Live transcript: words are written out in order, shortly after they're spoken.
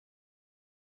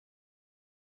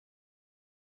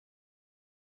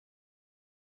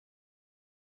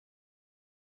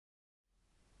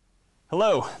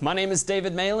Hello, my name is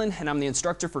David Malin, and I'm the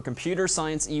instructor for Computer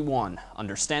Science E1,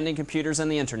 Understanding Computers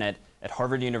and the Internet at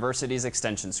Harvard University's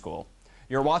Extension School.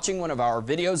 You're watching one of our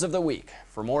videos of the week.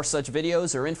 For more such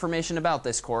videos or information about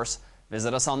this course,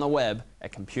 visit us on the web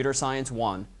at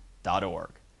computerscience1.org.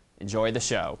 Enjoy the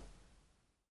show.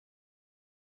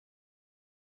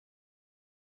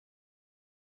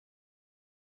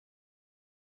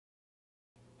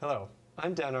 Hello,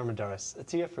 I'm Dan Armendariz, a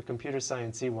TF for Computer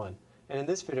Science E1, and in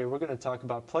this video we're going to talk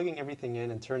about plugging everything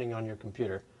in and turning on your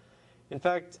computer. In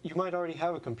fact, you might already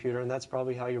have a computer, and that's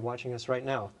probably how you're watching us right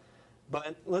now.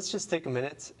 But let's just take a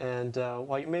minute, and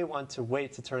while you may want to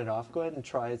wait to turn it off, go ahead and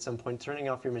try at some point turning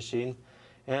off your machine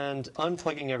and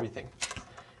unplugging everything.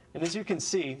 And as you can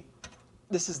see,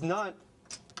 this is not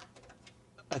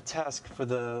a task for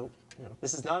the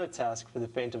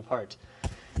faint of heart.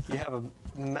 You have a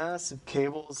massive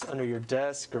cables under your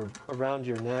desk or around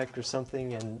your neck or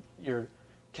something, and your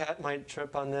cat might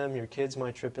trip on them, your kids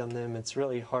might trip on them. It's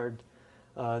really hard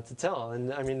to tell.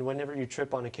 And I mean, whenever you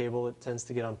trip on a cable, it tends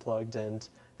to get unplugged, and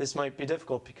this might be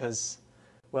difficult because,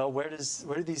 well, where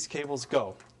do these cables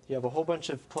go? You have a whole bunch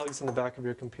of plugs in the back of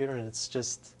your computer, and it's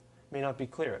just may not be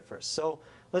clear at first. So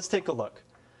let's take a look.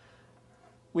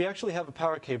 We actually have a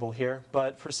power cable here,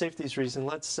 but for safety's reason,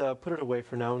 let's put it away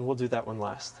for now, and we'll do that one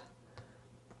last.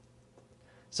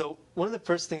 So one of the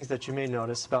first things that you may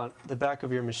notice about the back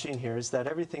of your machine here is that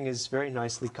everything is very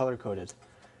nicely color-coded.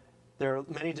 There are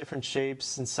many different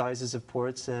shapes and sizes of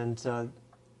ports, and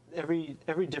every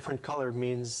different color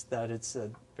means that it's a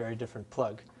very different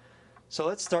plug. So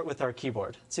let's start with our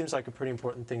keyboard. It seems like a pretty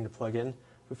important thing to plug in.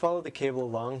 If we follow the cable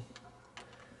along,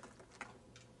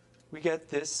 we get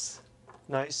this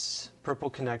nice purple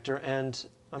connector, and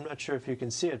I'm not sure if you can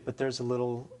see it, but there's a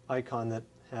little icon that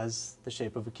has the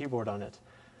shape of a keyboard on it.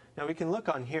 Now we can look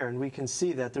on here and we can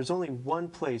see that there's only one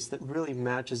place that really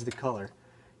matches the color.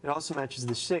 It also matches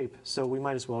the shape, so we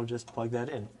might as well just plug that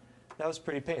in. That was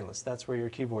pretty painless. That's where your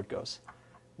keyboard goes.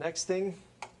 Next thing,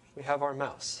 we have our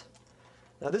mouse.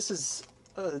 Now this is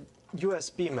a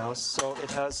USB mouse, so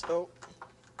it has,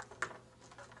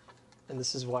 and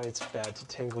this is why it's bad to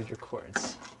tangle your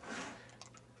cords.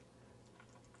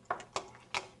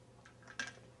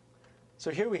 So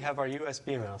here we have our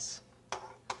USB mouse.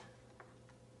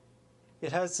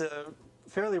 It has a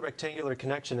fairly rectangular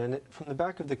connection, and from the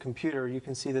back of the computer you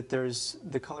can see that there's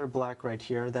the color black right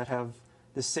here that have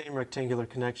the same rectangular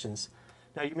connections.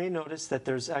 Now you may notice that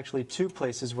there's actually two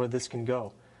places where this can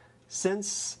go.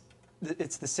 Since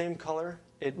it's the same color,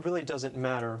 it really doesn't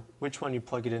matter which one you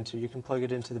plug it into. You can plug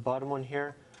it into the bottom one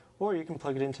here, or you can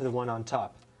plug it into the one on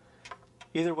top.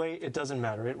 Either way, it doesn't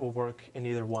matter. It will work in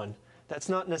either one. That's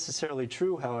not necessarily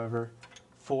true, however,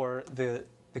 for the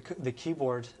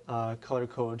keyboard color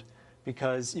code,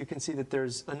 because you can see that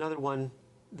there's another one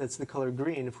that's the color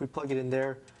green. If we plug it in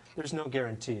there, there's no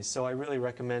guarantees. So I really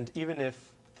recommend, even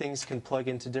if things can plug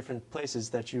into different places,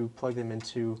 that you plug them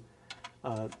into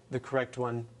the correct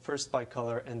one, first by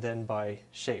color and then by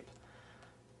shape.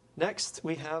 Next,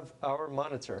 we have our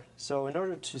monitor. So in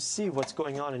order to see what's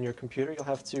going on in your computer, you'll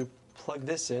have to plug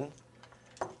this in.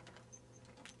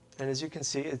 And as you can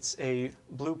see, it's a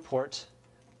blue port,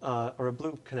 or a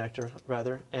blue connector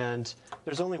rather, and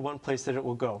there's only one place that it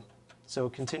will go. So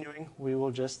continuing, we will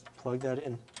just plug that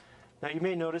in. Now you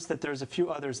may notice that there's a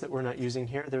few others that we're not using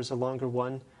here. There's a longer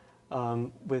one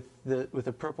with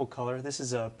a purple color. This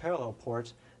is a parallel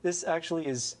port. This actually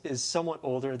is somewhat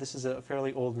older. This is a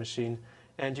fairly old machine,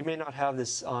 and you may not have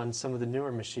this on some of the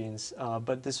newer machines,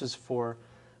 but this was for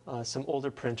some older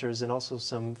printers and also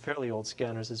some fairly old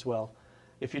scanners as well.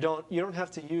 If you don't have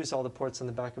to use all the ports on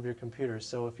the back of your computer,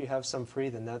 so if you have some free,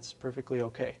 then that's perfectly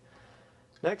okay.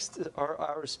 Next are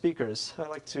our speakers. I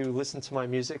like to listen to my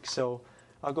music, so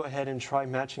I'll go ahead and try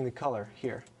matching the color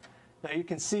here. Now you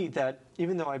can see that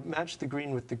even though I matched the green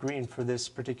with the green for this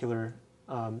particular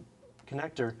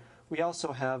connector, we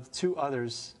also have two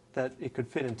others that it could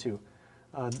fit into.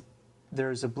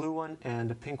 There's a blue one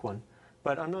and a pink one,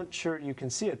 but I'm not sure you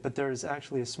can see it, but there's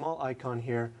actually a small icon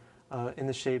here in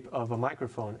the shape of a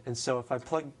microphone. And so if I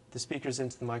plug the speakers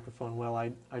into the microphone, well,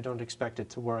 I don't expect it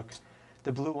to work.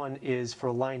 The blue one is for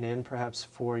a line in, perhaps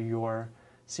for your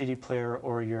CD player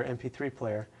or your MP3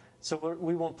 player. So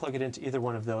we won't plug it into either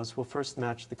one of those. We'll first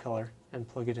match the color and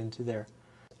plug it into there.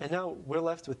 And now we're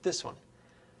left with this one.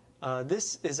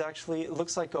 This is actually, it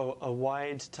looks like a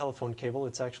wide telephone cable.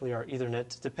 It's actually our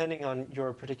Ethernet. Depending on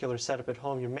your particular setup at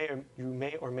home, you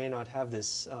may or may not have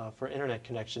this for internet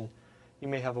connection. You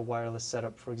may have a wireless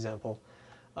setup, for example.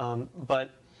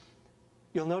 But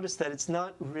you'll notice that it's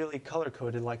not really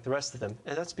color-coded like the rest of them.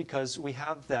 And that's because we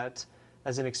have that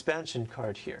as an expansion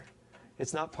card here.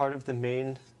 It's not part of the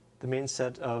main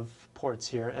set of ports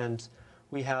here, and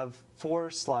we have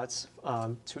 4 slots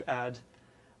to add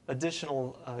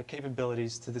additional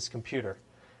capabilities to this computer.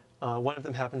 One of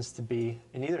them happens to be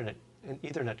an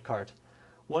Ethernet card.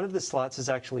 One of the slots is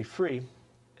actually free,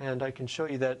 and I can show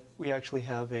you that we actually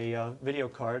have a video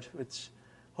card, which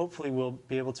hopefully will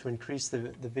be able to increase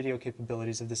the video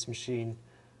capabilities of this machine,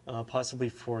 possibly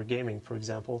for gaming, for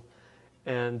example.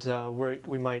 And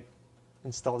we might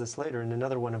install this later in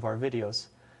another one of our videos.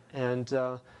 And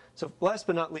so last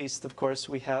but not least, of course,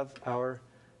 we have our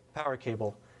power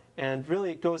cable. And really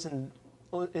it goes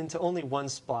into only one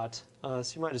spot, so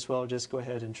you might as well just go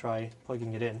ahead and try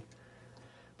plugging it in.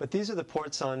 But these are the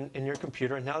ports in your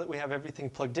computer, and now that we have everything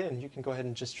plugged in, you can go ahead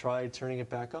and just try turning it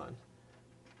back on.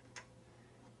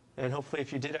 And hopefully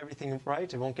if you did everything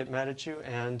right, it won't get mad at you,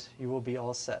 and you will be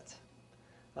all set.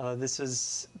 This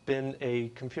has been a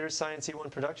Computer Science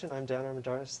E1 production. I'm Dan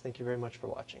Armendariz. Thank you very much for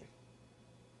watching.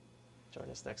 Join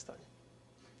us next time.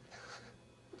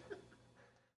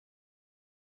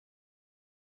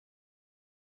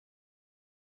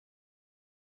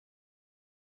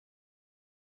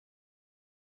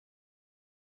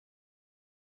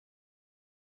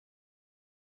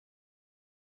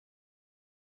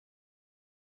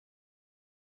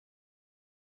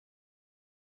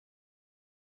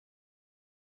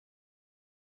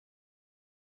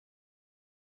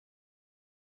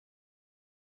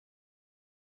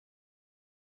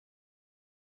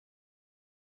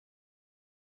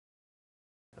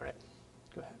 All right,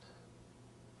 go ahead.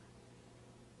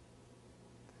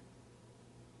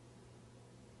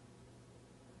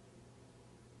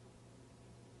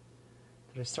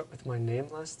 Did I start with my name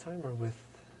last time or with,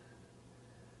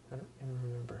 I don't even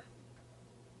remember.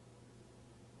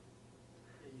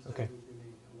 Okay.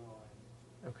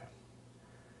 Okay.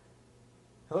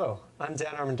 Hello, I'm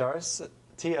Dan Armendariz,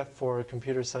 TF for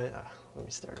Computer Science. Let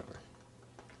me start over.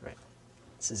 Right,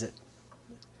 this is it.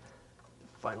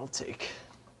 Final take.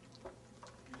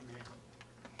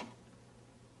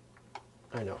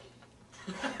 I know.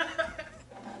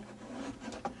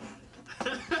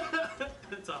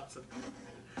 That's awesome.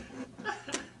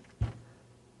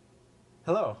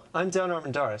 Hello, I'm Dan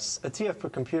Armendariz, a TF for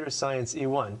Computer Science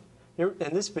E1.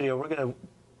 In this video, we're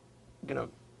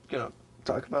gonna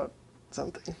talk about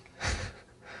something.